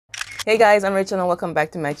Hey guys, I'm Rachel and welcome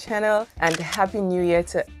back to my channel, and Happy New Year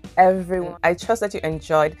to everyone. I trust that you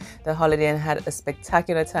enjoyed the holiday and had a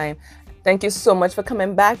spectacular time. Thank you so much for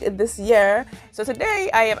coming back this year. So today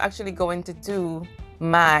I am actually going to do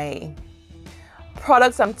my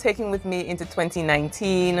products I'm taking with me into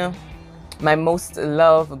 2019. My most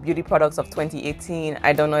loved beauty products of 2018.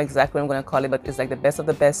 I don't know exactly what I'm going to call it, but it's like the best of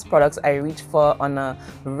the best products I reach for on a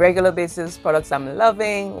regular basis, products I'm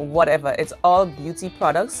loving, whatever. It's all beauty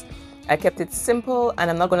products. I kept it simple and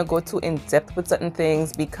I'm not going to go too in depth with certain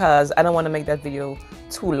things because I don't want to make that video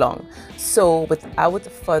too long. So without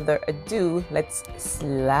further ado, let's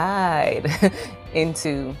slide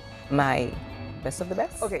into my best of the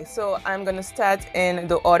best. Okay, so I'm gonna start in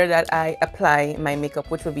the order that I apply my makeup,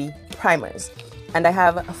 which will be primers. And I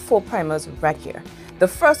have 4 primers right here. The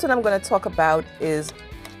first one I'm gonna talk about is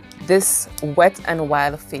this Wet n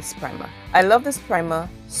Wild face primer. I love this primer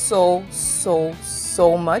so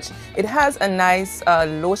much. It has a nice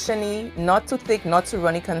lotiony, not too thick, not too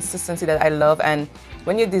runny consistency that I love, and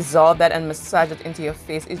when you dissolve that and massage it into your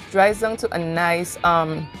face, it dries down to a nice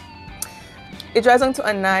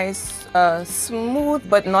smooth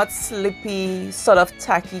but not slippy sort of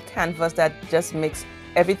tacky canvas that just makes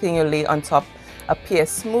everything you lay on top appear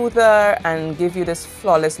smoother and give you this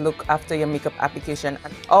flawless look after your makeup application.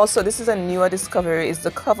 And also, this is a newer discovery. It's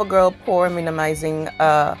the Covergirl pore minimizing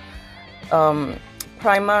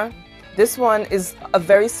primer. This one is a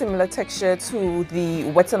very similar texture to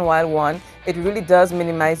the Wet n Wild one. It really does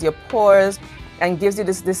minimize your pores and gives you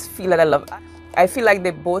this feel that I love. I feel like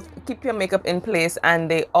they both keep your makeup in place and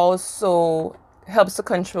they also helps to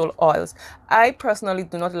control oils. I personally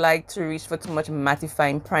do not like to reach for too much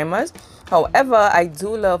mattifying primers. However, I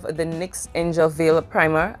do love the NYX Angel Veil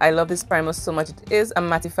primer. I love this primer so much. It is a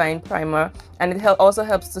mattifying primer and it also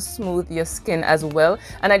helps to smooth your skin as well.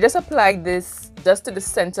 And I just applied this just to the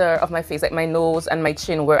center of my face, like my nose and my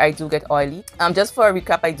chin where I do get oily. Just for a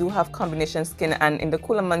recap, I do have combination skin and in the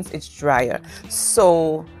cooler months it's drier.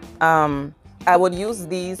 So I would use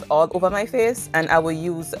these all over my face, and I will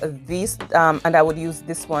use these and I would use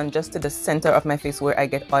this one just to the center of my face where I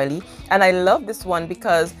get oily. And I love this one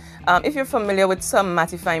because if you're familiar with some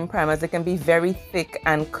mattifying primers, they can be very thick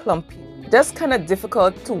and clumpy, just kind of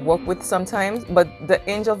difficult to work with sometimes, but the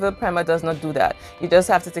Angel Veil primer does not do that. You just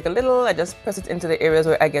have to take a little, I just press it into the areas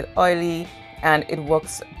where I get oily, and it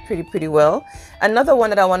works pretty well. Another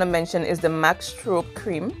one that I want to mention is the MAC Strobe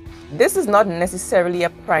Cream. This is not necessarily a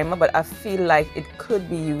primer, but I feel like it could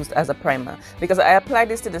be used as a primer because I apply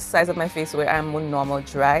this to the sides of my face where I'm more normal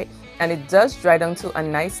dry, and it does dry down to a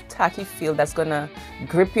nice tacky feel that's gonna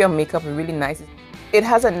grip your makeup really nice. It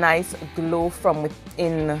has a nice glow from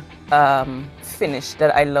within finish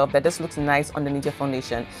that I love, that just looks nice underneath your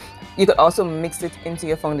foundation. You could also mix it into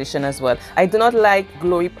your foundation as well. I do not like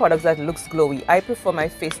glowy products that looks glowy. I prefer my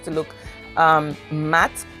face to look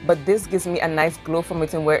matte, but this gives me a nice glow from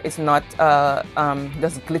within where it's not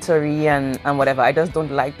just glittery and whatever. I just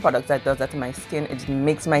don't like products that does that to my skin. It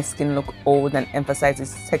makes my skin look old and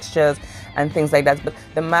emphasizes textures and things like that. But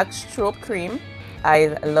the MAC Strobe Cream,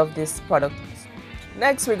 I love this product.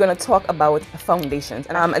 Next, we're going to talk about foundations,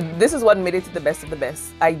 and this is what made it the best of the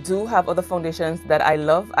best. I do have other foundations that I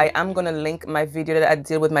love. I am going to link my video that I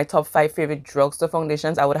did with my top 5 favorite drugstore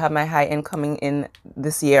foundations. I would have my high-end coming in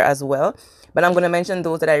this year as well, but I'm going to mention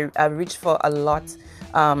those that I reached for a lot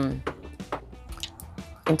in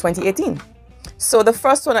 2018. So the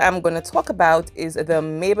first one I'm going to talk about is the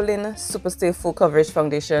Maybelline Superstay Full Coverage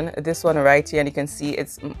Foundation. This one right here, and you can see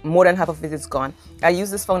it's more than half of it is gone. I use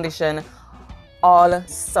this foundation all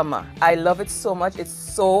summer. I love it so much. It's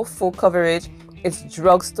so full coverage, it's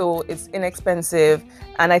drugstore, it's inexpensive,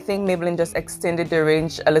 and I think Maybelline just extended the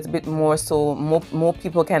range a little bit more so more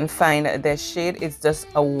people can find their shade. It's just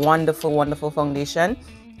a wonderful foundation.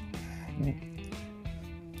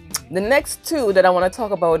 The next two that I want to talk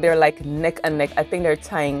about, they're like neck and neck. I think they're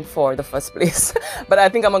tying for the first place but I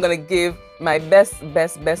think I'm gonna give my best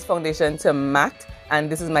foundation to MAC, and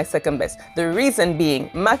this is my second best. The reason being,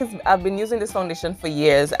 I've been using this foundation for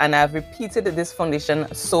years and I've repeated this foundation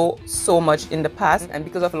so much in the past, and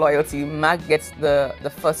because of loyalty, MAC gets the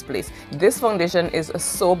first place. This foundation is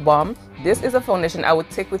so bomb. This is a foundation I would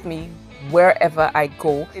take with me wherever I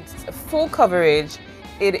go. It's full coverage.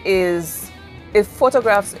 It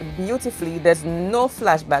photographs beautifully. There's no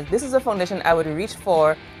flashback. This is a foundation I would reach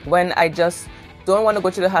for when I just don't want to go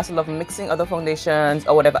through the hassle of mixing other foundations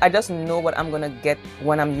or whatever. I just know what I'm gonna get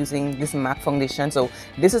when I'm using this MAC foundation. So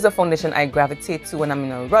this is a foundation I gravitate to when I'm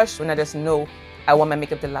in a rush, when I just know I want my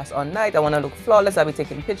makeup to last all night, I want to look flawless, I'll be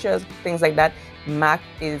taking pictures, things like that. MAC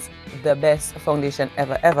is the best foundation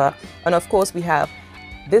ever. And of course we have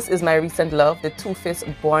This is my recent love, the Too Faced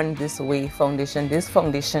Born This Way foundation. This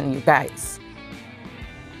foundation, you guys,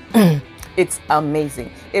 it's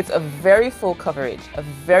amazing. It's a very full coverage,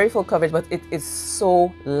 but it is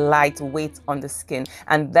so lightweight on the skin,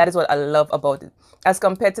 and that is what I love about it. As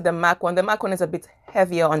compared to the MAC one, the MAC one is a bit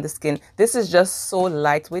heavier on the skin. This is just so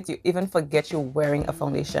lightweight, you even forget you're wearing a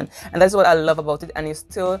foundation, and that's what I love about it. And you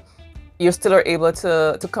still are able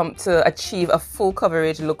to achieve a full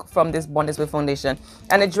coverage look from this Born This Way foundation.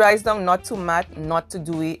 And it dries down, not too matte, not too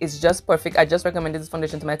dewy. It's just perfect. I just recommended this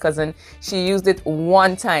foundation to my cousin. She used it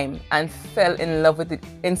one time and fell in love with it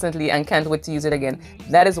instantly and can't wait to use it again.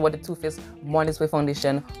 That is what the Too Faced Born This Way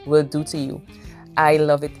foundation will do to you. I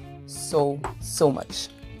love it so much.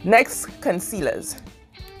 Next, concealers.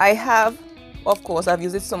 I have, of course, I've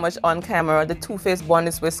used it so much on camera, the Too Faced Born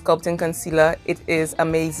This Way Sculpting Concealer. It is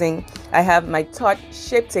amazing. I have my Tarte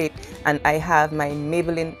Shape Tape, and I have my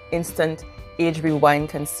Maybelline Instant Age Rewind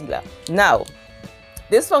Concealer. Now,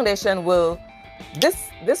 this foundation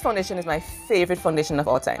this foundation is my favorite foundation of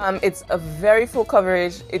all time. It's a very full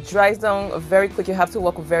coverage. It dries down very quick. You have to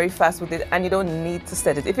work very fast with it, and you don't need to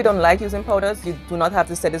set it. If you don't like using powders, you do not have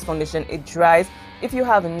to set this foundation. It dries. If you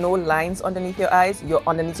have no lines underneath your eyes,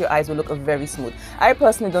 underneath your eyes will look very smooth. I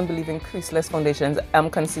personally don't believe in creaseless foundations,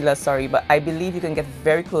 concealers, sorry, but I believe you can get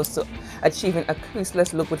very close to achieving a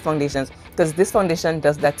creaseless look with foundations, because this foundation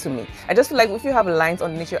does that to me. I just feel like if you have lines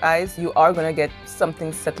underneath your eyes, you are going to get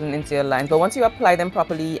something settling into your lines. But once you apply them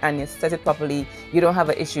properly and you set it properly, you don't have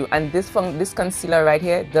an issue. And this concealer right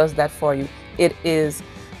here does that for you. It is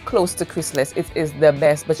close to creaseless. It is the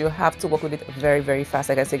best, but you have to work with it very fast,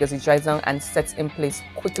 like I say, because it dries down and sets in place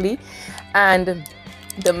quickly. And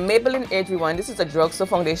the Maybelline Age Rewind, this is a drugstore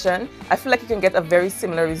foundation. I feel like you can get a very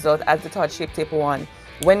similar result as the Tarte Shape Tape one.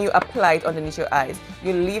 When you apply it underneath your eyes,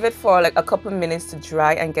 you leave it for like a couple minutes to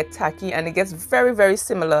dry and get tacky, and it gets very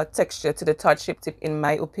similar texture to the Tarte Shape Tape in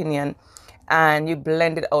my opinion. And you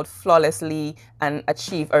blend it out flawlessly and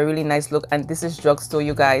achieve a really nice look. And this is drugstore,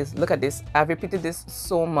 you guys. Look at this. I've repeated this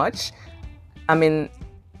so much. I'm in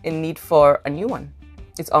need for a new one.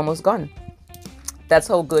 It's almost gone. That's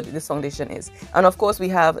how good this foundation is. And of course, we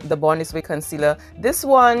have the Born This Way concealer. This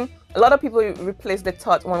one, a lot of people replace the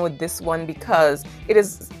Tarte one with this one because it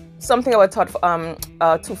is something about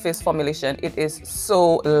Tarte Too Faced formulation. It is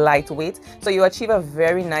so lightweight. So you achieve a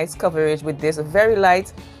very nice coverage with this. Very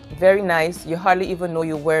light, very nice. You hardly even know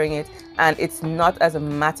you're wearing it, and it's not as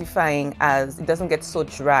mattifying, as it doesn't get so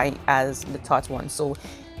dry as the Tarte one. So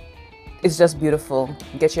it's just beautiful.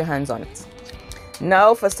 Get your hands on it.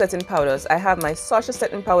 Now for setting powders, I have my Sacha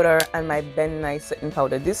setting powder and my bennye setting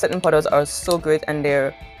powder. These setting powders are so great and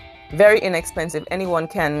they're very inexpensive. Anyone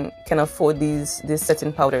can afford these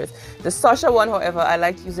setting powders. The Sacha one, however, I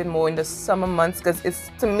like using more in the summer months because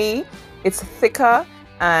to me it's thicker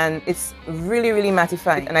and it's really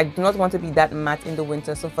mattifying, and I do not want to be that matte in the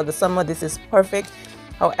winter. So for the summer, this is perfect.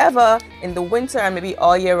 However, in the winter and maybe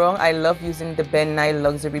all year round, I love using the Bennye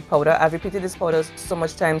Luxury Powder. I've repeated this powder so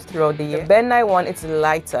much times throughout the year. The Bennye one, it's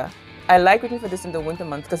lighter. I like reaching for this in the winter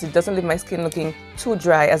months because it doesn't leave my skin looking too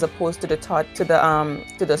dry as opposed to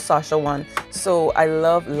the Sacha one. So I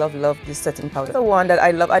love this setting powder. The one that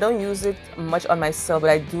I love, I don't use it much on myself,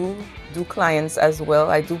 but I do clients as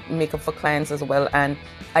well. I do makeup for clients as well, and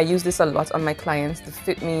I use this a lot on my clients, the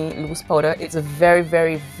Fit Me loose powder. It's a very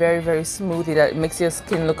smooth. It makes your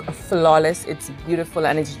skin look flawless. It's beautiful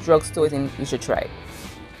and it's drugstore, and you should try it.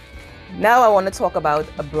 Now I want to talk about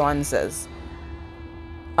bronzers.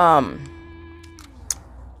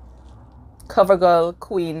 Covergirl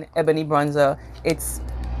Queen Ebony bronzer.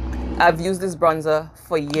 I've used this bronzer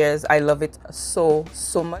for years. I love it so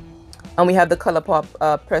much. And we have the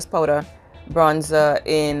Colourpop pressed powder bronzer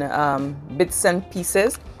in bits and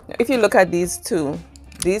pieces. If you look at these two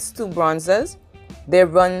bronzers, they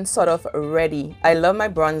run sort of ready. I love my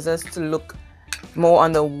bronzers to look more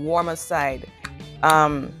on the warmer side.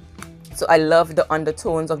 So I love the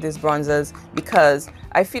undertones of these bronzers because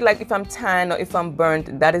I feel like if I'm tan or if I'm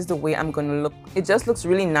burnt, that is the way I'm going to look. It just looks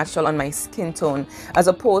really natural on my skin tone as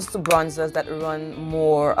opposed to bronzers that run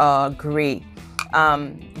more gray.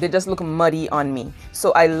 They just look muddy on me.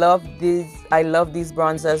 So I love these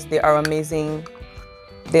bronzers. They are amazing.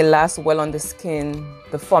 They last well on the skin.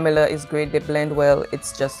 The formula is great. They blend well.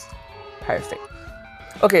 It's just perfect.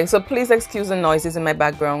 Okay, so please excuse the noises in my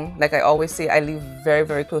background. Like I always say, I live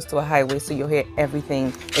very close to a highway, so you'll hear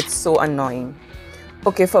everything. It's so annoying.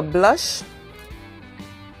 Okay, for blush,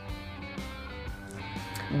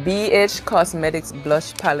 BH Cosmetics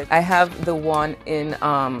blush palette. I have the one in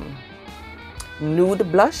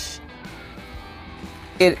nude blush.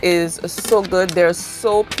 It is so good. They're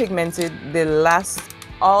so pigmented. They last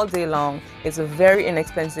all day long. It's very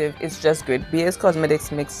inexpensive. It's just great. BH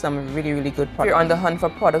Cosmetics makes some really good products. If you're on the hunt for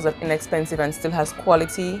products that are inexpensive and still has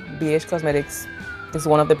quality, BH Cosmetics is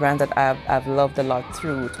one of the brands that I've loved a lot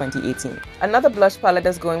through 2018. Another blush palette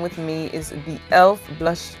that's going with me is the e.l.f.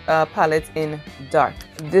 blush palette in dark.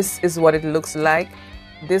 This is what it looks like.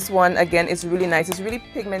 This one again is really nice. It's really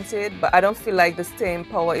pigmented, but I don't feel like the staying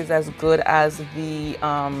power is as good as the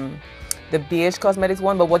BH Cosmetics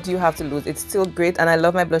one. But what do you have to lose? It's still great, and I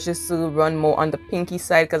love my blushes to run more on the pinky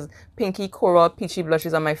side, because pinky, coral, peachy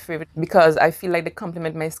blushes are my favorite because I feel like they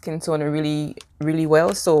complement my skin tone really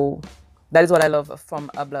well. So that is what I love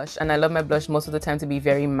from a blush, and I love my blush most of the time to be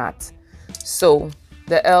very matte. So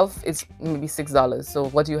the e.l.f. is maybe $6, so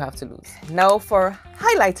what do you have to lose? Now for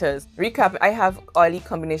highlighters. Recap, I have oily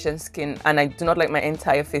combination skin and I do not like my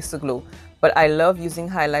entire face to glow, but I love using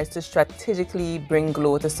highlights to strategically bring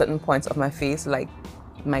glow to certain points of my face, like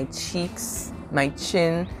my cheeks, my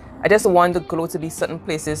chin. I just want the glow to be certain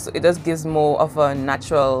places, so it just gives more of a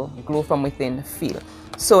natural glow from within feel.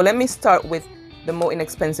 So let me start with the more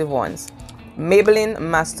inexpensive ones. Maybelline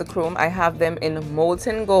Master Chrome. I have them in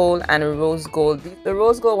molten gold and rose gold. The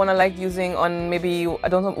rose gold one I like using on maybe, I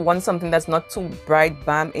don't want something that's not too bright,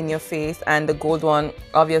 bam, in your face, and the gold one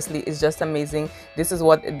obviously is just amazing. This is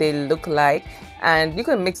what they look like, and you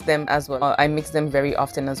can mix them as well. I mix them very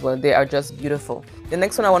often as well. They are just beautiful. The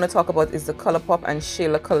next one I want to talk about is the Colourpop and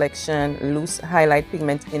Shayla collection loose highlight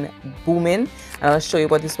pigment in Booming, and I'll show you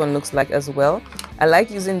what this one looks like as well. I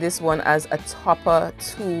like using this one as a topper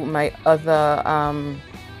to my other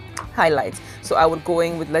highlights. So I would go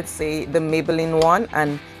in with, let's say, the Maybelline one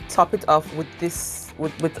and top it off with this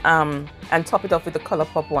and top it off with the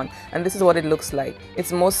Colourpop one, and this is what it looks like.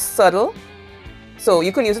 It's more subtle, so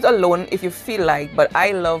you can use it alone if you feel like, but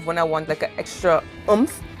I love when I want like an extra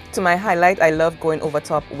oomph to my highlight. I love going over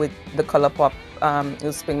top with the Colourpop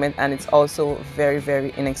loose pigment, and it's also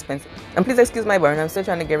very inexpensive. And please excuse my burn, I'm still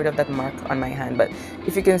trying to get rid of that mark on my hand, but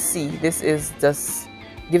if you can see, this is just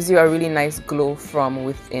gives you a really nice glow from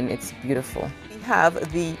within. It's beautiful. We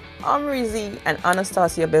have the Amrezy and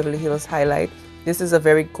Anastasia Beverly Hills highlight. This is a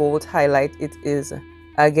very gold highlight. It is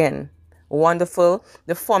again wonderful.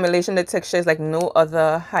 The formulation, the texture is like no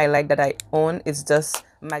other highlight that I own. It's just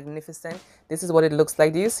magnificent. This is what it looks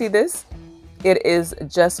like. Do you see this? It is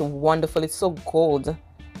just wonderful. It's so gold.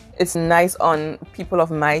 It's nice on people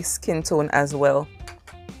of my skin tone as well.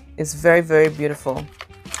 It's very beautiful.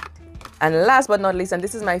 And last but not least, and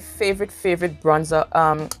this is my favorite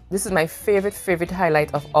bronzer, this is my favorite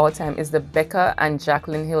highlight of all time, is the Becca and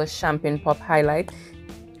Jaclyn Hill Champagne Pop highlight.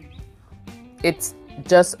 It's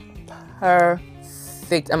just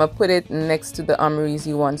perfect. I'm gonna put it next to the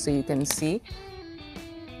Amrezy one so you can see.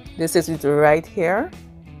 This is it right here.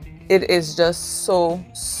 It is just so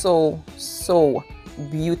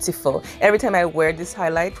beautiful. Every time I wear this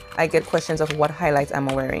highlight, I get questions of what highlight I'm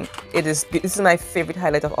wearing. This is my favorite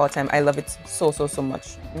highlight of all time. I love it so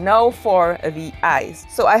much. Now for the eyes.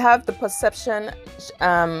 So I have the Perception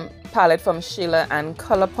palette from Shayla and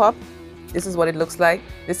Colourpop. This is what it looks like.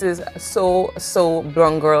 This is so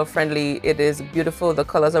blonde girl friendly. It is beautiful. The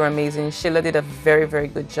colors are amazing. Shayla did a very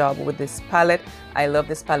good job with this palette. I love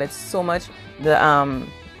this palette so much.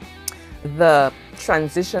 The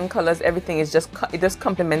transition colors, everything is just, it just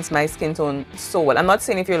complements my skin tone so well. I'm not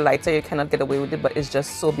saying if you're lighter you cannot get away with it, but it's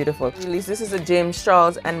just so beautiful. At least this is a James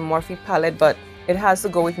Charles and Morphe palette, but it has to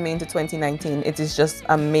go with me into 2019. It is just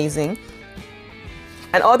amazing.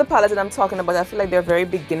 And all the palettes that I'm talking about, I feel like they're very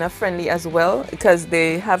beginner friendly as well, because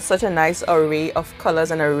they have such a nice array of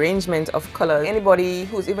colors and arrangement of colors. Anybody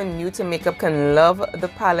who's even new to makeup can love the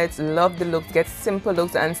palettes, love the look, get simple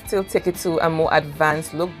looks and still take it to a more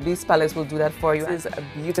advanced look. These palettes will do that for you. This is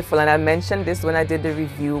beautiful, and I mentioned this when I did the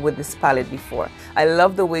review with this palette before. I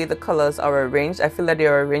love the way the colors are arranged. I feel that they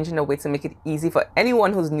are arranged in a way to make it easy for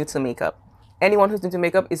anyone who's new to makeup. Anyone who's new to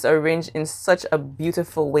makeup is arranged in such a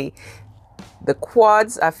beautiful way. The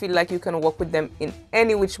quads, I feel like you can work with them in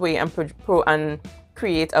any which way and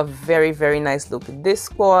create a very nice look. This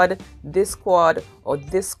quad, or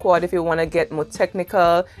this quad if you want to get more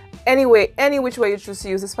technical. Anyway, any which way you choose to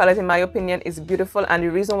use this palette, in my opinion, is beautiful. And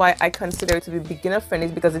the reason why I consider it to be beginner friendly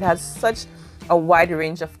is because it has such a wide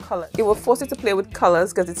range of colors. It will force you to play with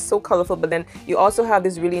colors because it's so colorful, but then you also have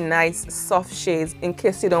these really nice soft shades in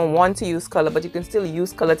case you don't want to use color, but you can still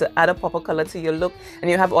use color to add a pop of color to your look.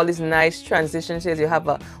 And you have all these nice transition shades. You have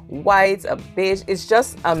a white, a beige. It's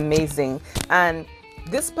just amazing. And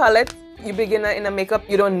this palette, you beginner in a makeup,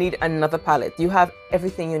 you don't need another palette. You have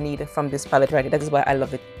everything you need from this palette right here. That is why I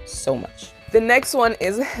love it so much. The next one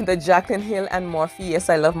is the Jaclyn Hill and Morphe. Yes,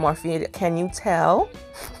 I love Morphe. Can you tell?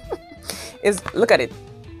 Look at it.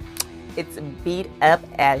 It's beat up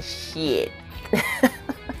as shit.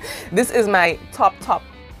 This is my top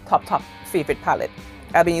favorite palette.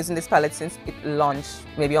 I've been using this palette since it launched,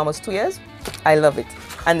 maybe almost 2 years. I love it.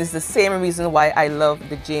 And it's the same reason why I love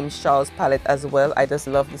the James Charles palette as well. I just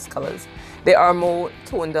love these colors. They are more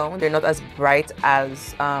toned down. They're not as bright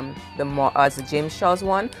as the James Charles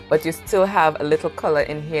one, but you still have a little color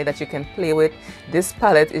in here that you can play with. This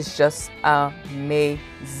palette is just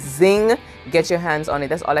amazing. Get your hands on it.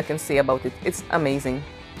 That's all I can say about it. It's amazing.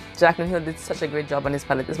 Jaclyn Hill did such a great job on this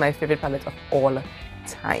palette. It's my favorite palette of all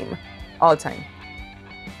time. All time.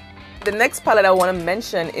 The next palette I want to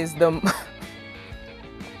mention is the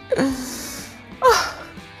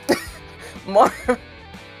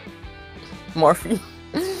Morphe.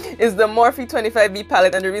 Is the Morphe 25B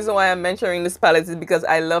palette, and the reason why I'm mentioning this palette is because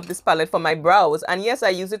I love this palette for my brows. And yes, I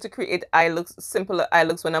use it to create eye looks, simpler eye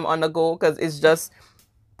looks when I'm on the go, because it's just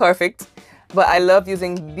perfect. But I love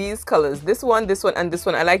using these colors, this one, and this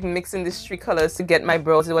one. I like mixing these 3 colors to get my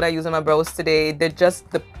brows. This is what I use on my brows today. They're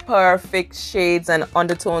just the perfect shades and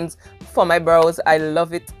undertones for my brows. I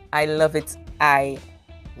love it. I love it. I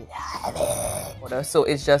love it. So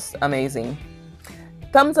it's just amazing.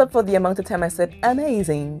 Thumbs up for the amount of time I said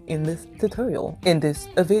amazing in this tutorial, in this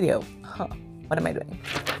video. Huh, what am I doing?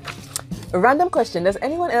 A random question, does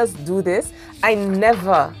anyone else do this? I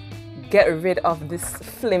never get rid of this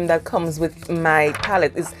film that comes with my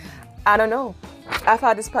palette. I don't know. I've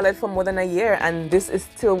had this palette for more than a year and this is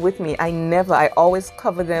still with me. I always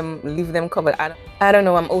cover them, leave them covered. I don't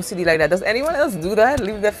know, I'm OCD like that. Does anyone else do that?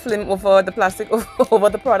 Leave the film over the plastic over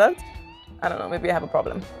the product? I don't know, maybe I have a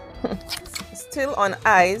problem. Still on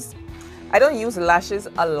eyes, I don't use lashes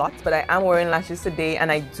a lot, but I am wearing lashes today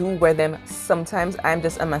and I do wear them sometimes. I'm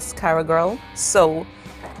just a mascara girl. So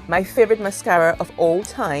my favorite mascara of all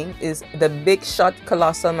time is the Big Shot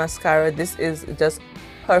Colossal Mascara. This is just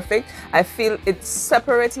perfect. I feel it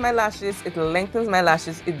separates my lashes, it lengthens my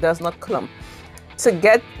lashes, it does not clump. To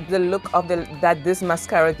get the look of that this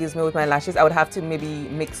mascara gives me with my lashes, I would have to maybe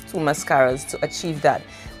mix 2 mascaras to achieve that.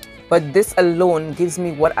 But this alone gives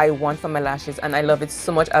me what I want for my lashes and I love it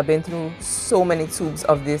so much. I've been through so many tubes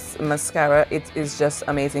of this mascara. It is just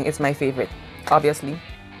amazing. It's my favorite, obviously.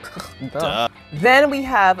 Duh. Then we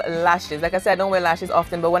have lashes. Like I said, I don't wear lashes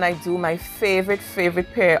often, but when I do, my favorite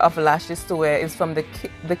pair of lashes to wear is from the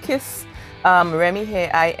Kiss Remy Hair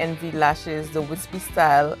I Envy lashes, the wispy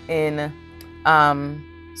style in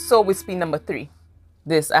So Wispy number 3.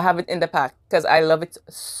 This, I have it in the pack because I love it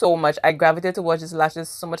so much. I gravitate towards these lashes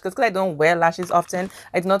so much because I don't wear lashes often.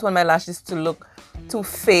 I do not want my lashes to look too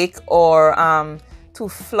fake or too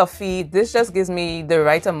fluffy. This just gives me the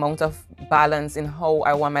right amount of balance in how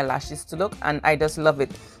I want my lashes to look and I just love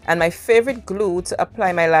it. And my favorite glue to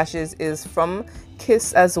apply my lashes is from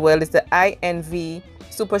Kiss as well. It's the I Envy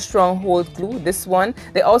Super Strong Hold Glue, this one.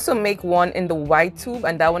 They also make one in the white tube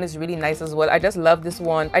and that one is really nice as well. I just love this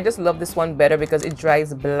one. I just love this one better because it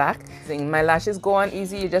dries black. My lashes go on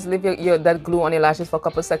easy. You just leave that glue on your lashes for a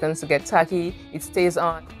couple seconds to get tacky. It stays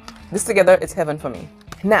on. This together, it's heaven for me.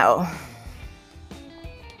 Now,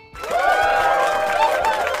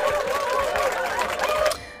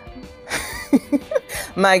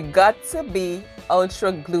 my got to be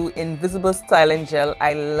Ultra Glue Invisible Styling Gel.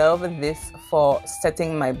 I love this for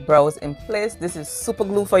setting my brows in place. This is super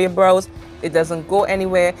glue for your brows. It doesn't go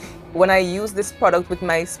anywhere. When I use this product with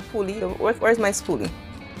my spoolie, where's my spoolie?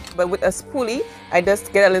 But with a spoolie, I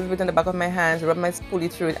just get a little bit in the back of my hands, rub my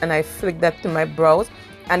spoolie through it, and I flick that to my brows.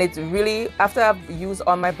 And it really, after I've used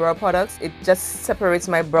all my brow products, it just separates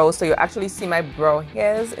my brows. So you actually see my brow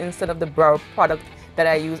hairs instead of the brow product that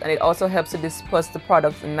I use, and it also helps to disperse the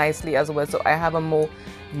product nicely as well. So I have a more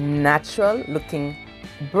natural looking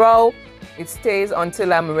brow. It stays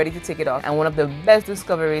until I'm ready to take it off. And one of the best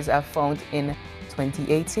discoveries I've found in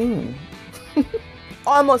 2018.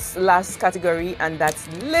 Almost last category, and that's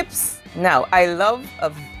lips. Now, I love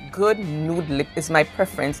a good nude lip. It's my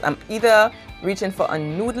preference. I'm either reaching for a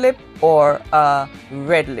nude lip or a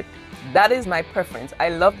red lip. That is my preference. I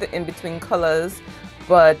love the in-between colors,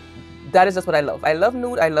 but that is just what I love. I love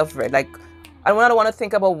nude, I love red. Like, and when I don't want to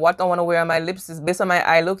think about what I want to wear on my lips, is based on my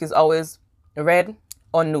eye look, is always red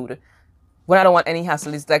or nude. When I don't want any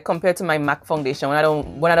hassle, it's like compared to my MAC foundation. When I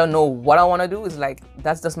don't know what I want to do, is like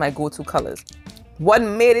that's just my go-to colors. What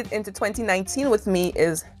made it into 2019 with me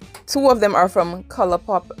is 2 of them are from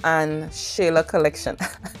Colourpop and Shayla collection.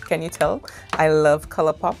 Can you tell? I love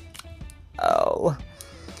Colourpop. Oh,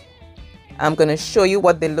 I'm gonna show you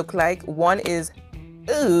what they look like. One is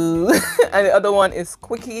ooh, and the other one is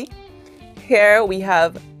quickie. Here we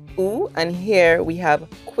have ooh, and here we have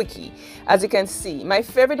quickie. As you can see, my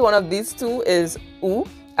favorite one of these 2 is ooh,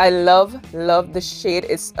 I love the shade.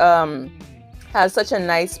 It's has such a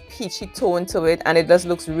nice peachy tone to it, and it just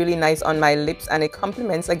looks really nice on my lips, and it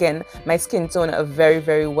complements again my skin tone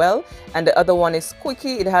very well. And the other one is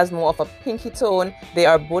squeaky. It has more of a pinky tone. They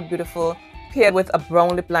are both beautiful. Paired with a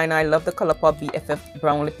brown lip liner. I love the Colourpop BFF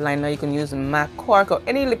brown lip liner. You can use MAC Cork or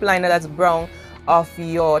any lip liner that's brown of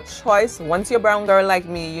your choice. Once you're a brown girl like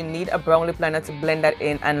me, you need a brown lip liner to blend that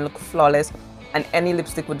in and look flawless, and any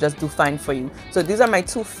lipstick would just do fine for you. So these are my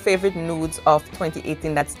two favorite nudes of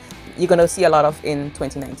 2018 that's you're gonna see a lot of in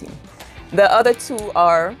 2019. The other two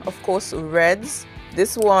are, of course, reds.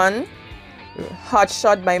 This one, Hot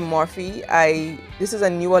Shot by Morphe. This is a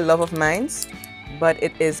newer love of mine, but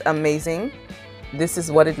it is amazing. This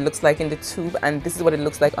is what it looks like in the tube, and this is what it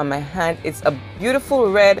looks like on my hand. It's a beautiful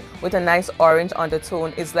red with a nice orange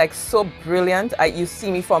undertone. It's like so brilliant. You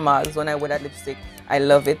see me for miles when I wear that lipstick. I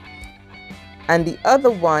love it. And the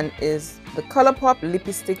other one is the Colourpop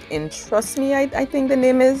lipstick in Trust Me, I think the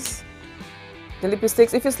name is. The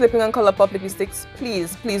lipsticks, if you're slipping on Colourpop lipsticks,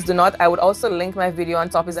 please do not. I would also link my video on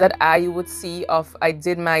top is that you would see I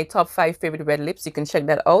did my top 5 favorite red lips. You can check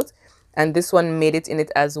that out. And this one made it in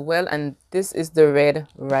it as well, and this is the red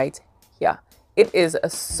right here. It is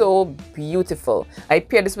so beautiful. I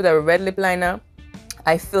paired this with a red lip liner.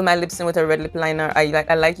 I fill my lips in with a red lip liner. I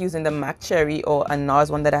like using the MAC Cherry or a NARS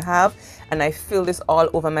one that I have, and I fill this all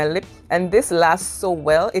over my lip, and this lasts so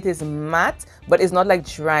well. It is matte, but it's not like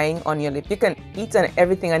drying on your lip. You can eat and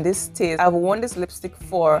everything, and this stays. I've worn this lipstick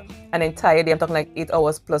for an entire day. I'm talking like 8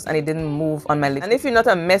 hours plus, and it didn't move on my lips. And if you're not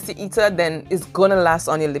a messy eater, then it's gonna last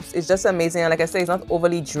on your lips. It's just amazing, and like I say, it's not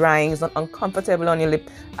overly drying. It's not uncomfortable on your lip.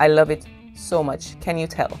 I love it so much. Can you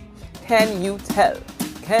tell? Can you tell?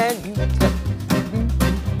 Can you tell?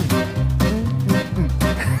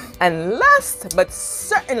 And last but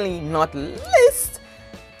certainly not least,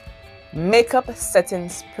 makeup setting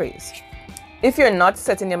sprays. If you're not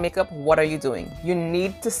setting your makeup, what are you doing? You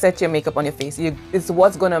need to set your makeup on your face. It's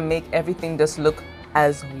what's gonna make everything just look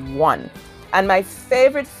as one. And my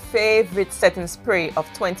favorite setting spray of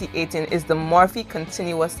 2018 is the Morphe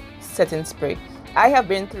Continuous Setting Spray. I have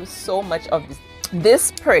been through so much of this. This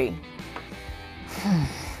spray,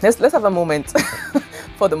 let's have a moment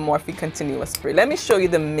for the Morphe Continuous Spray. Let me show you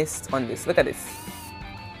the mist on this. Look at this.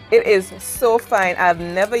 It is so fine. I've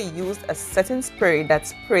never used a setting spray that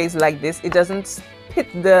sprays like this. It doesn't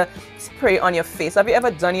spit the spray on your face. Have you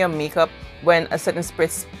ever done your makeup when a setting spray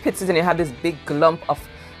spits it and you have this big lump of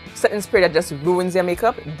setting spray that just ruins your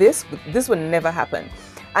makeup? This would never happen.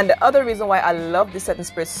 And the other reason why I love this setting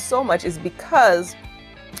spray so much is because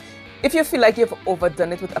if you feel like you've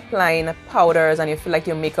overdone it with applying powders and you feel like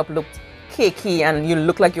your makeup looked cakey and you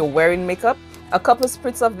look like you're wearing makeup, a couple of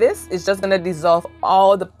spritz of this is just gonna dissolve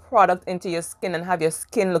all the product into your skin and have your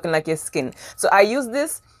skin looking like your skin. So I use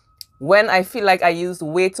this when I feel like I used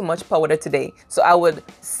way too much powder today. So I would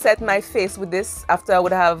set my face with this after I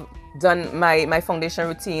would have done my foundation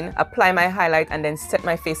routine, apply my highlight, and then set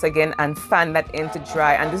my face again and fan that in to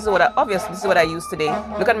dry. And this is what this is what I use today.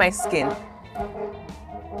 Look at my skin.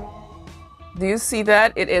 Do you see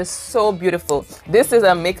that? It is so beautiful. This is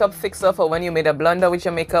a makeup fixer for when you made a blunder with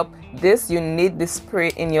your makeup. You need this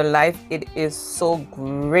spray in your life. It is so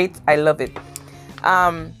great. I love it.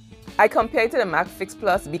 I compare it to the MAC Fix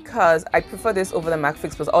Plus because I prefer this over the MAC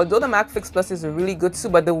Fix Plus. Although the MAC Fix Plus is really good too,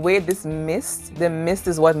 but the way this mist, the mist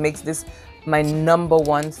is what makes this my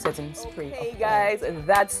 #1 setting spray. Hey guys,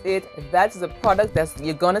 that's it. That's the product that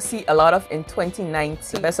you're gonna see a lot of in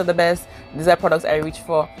 2019. Best of the best. These are products I reach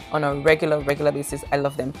for on a regular basis. I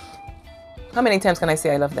love them. How many times can I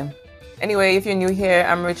say I love them? Anyway, if you're new here,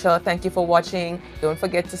 I'm Rachel. Thank you for watching. Don't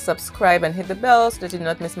forget to subscribe and hit the bell so that you do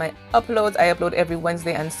not miss my uploads. I upload every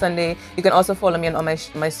Wednesday and Sunday. You can also follow me on all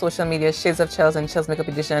my social media, Shades of Chels and Chels Makeup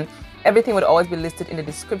Edition. Everything would always be listed in the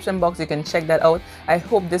description box. You can check that out. I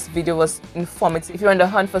hope this video was informative. If you're on the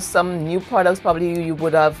hunt for some new products, probably you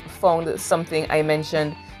would have found something I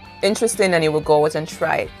mentioned interesting and you will go out and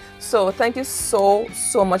try it. So thank you so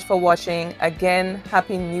much for watching. Again,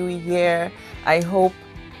 Happy New Year. I hope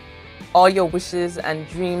all your wishes and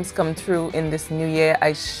dreams come true in this new year.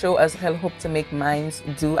 I sure as hell hope to make mine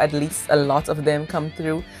do, at least a lot of them come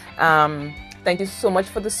through. Thank you so much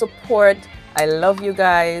for the support. I love you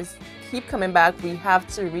guys. Keep coming back. We have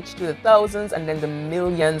to reach to the thousands and then the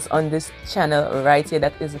millions on this channel right here.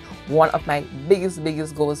 That is one of my biggest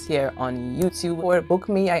goals here on YouTube. Or book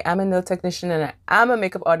me. I am a nail technician and I am a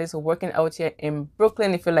makeup artist working out here in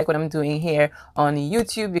Brooklyn. If you like what I'm doing here on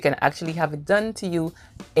YouTube, you can actually have it done to you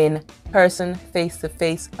in person, face to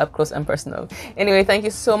face, up close and personal. Anyway, thank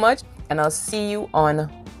you so much and I'll see you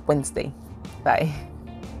on Wednesday. Bye.